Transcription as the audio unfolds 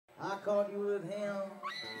caught you with him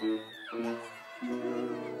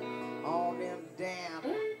on them damp,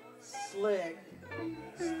 slick,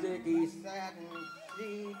 sticky satin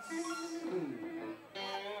sheets.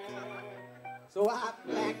 So I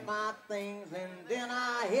packed my things and then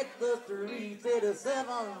I hit the streets at a 7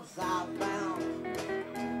 southbound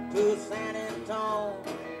to San Antonio.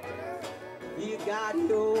 You got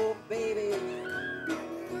your baby,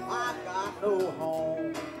 I got no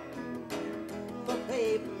home. The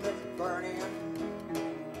pavement's burning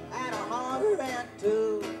at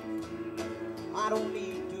 102. I don't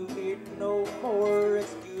need to hear no more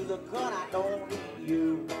excuses, 'cause I don't need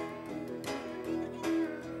you.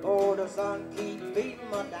 Oh, the sun keeps beating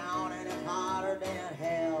me down and it's hotter than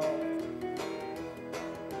hell.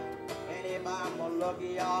 And if I'm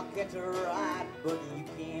lucky, I'll catch a ride, but you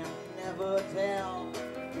can't never tell.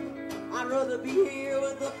 I'd rather be here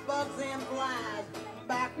with the bugs and flies,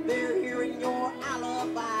 back there hearing your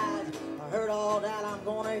alibis. I heard all that, I'm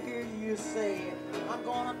gonna hear you say, I'm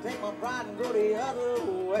gonna take my pride and go the other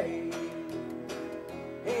way.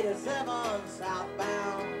 87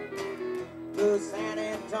 southbound to San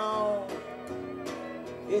Antonio.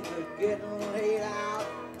 It's getting late out,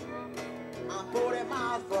 I'm 40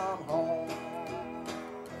 miles from home.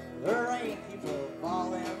 The rain keeps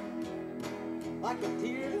falling like a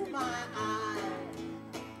tear in my eye,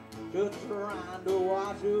 just trying to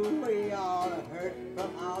wash away all the hurt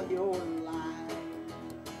from all your life.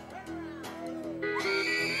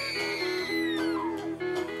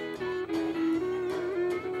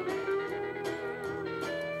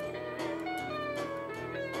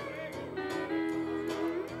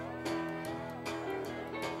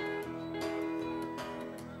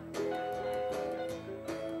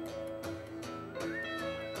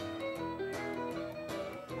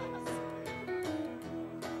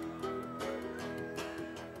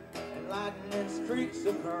 Lightning streaks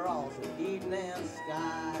across the evening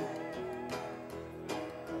sky.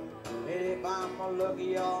 If I'm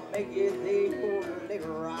lucky, I'll make it there, live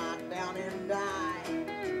right down and die.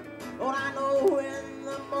 But I know when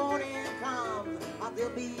the morning comes, I'll still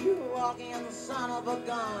be walking the son of a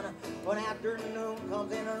gun. When afternoon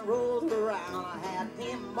comes in and rolls around, I have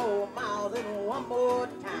 10 more miles in one more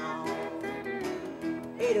town.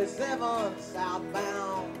 87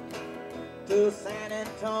 southbound to San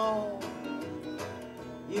Antonio.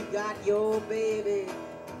 You got your baby,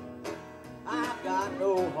 I've got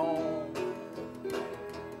no home.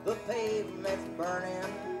 The pavement's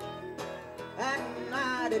burning at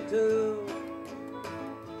 92.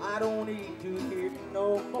 I don't need to hear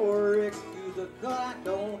no more excuses, 'cause I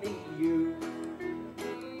don't need you.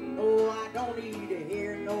 No, I don't need to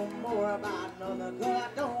hear no more about nothing, 'cause I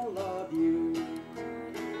don't love you.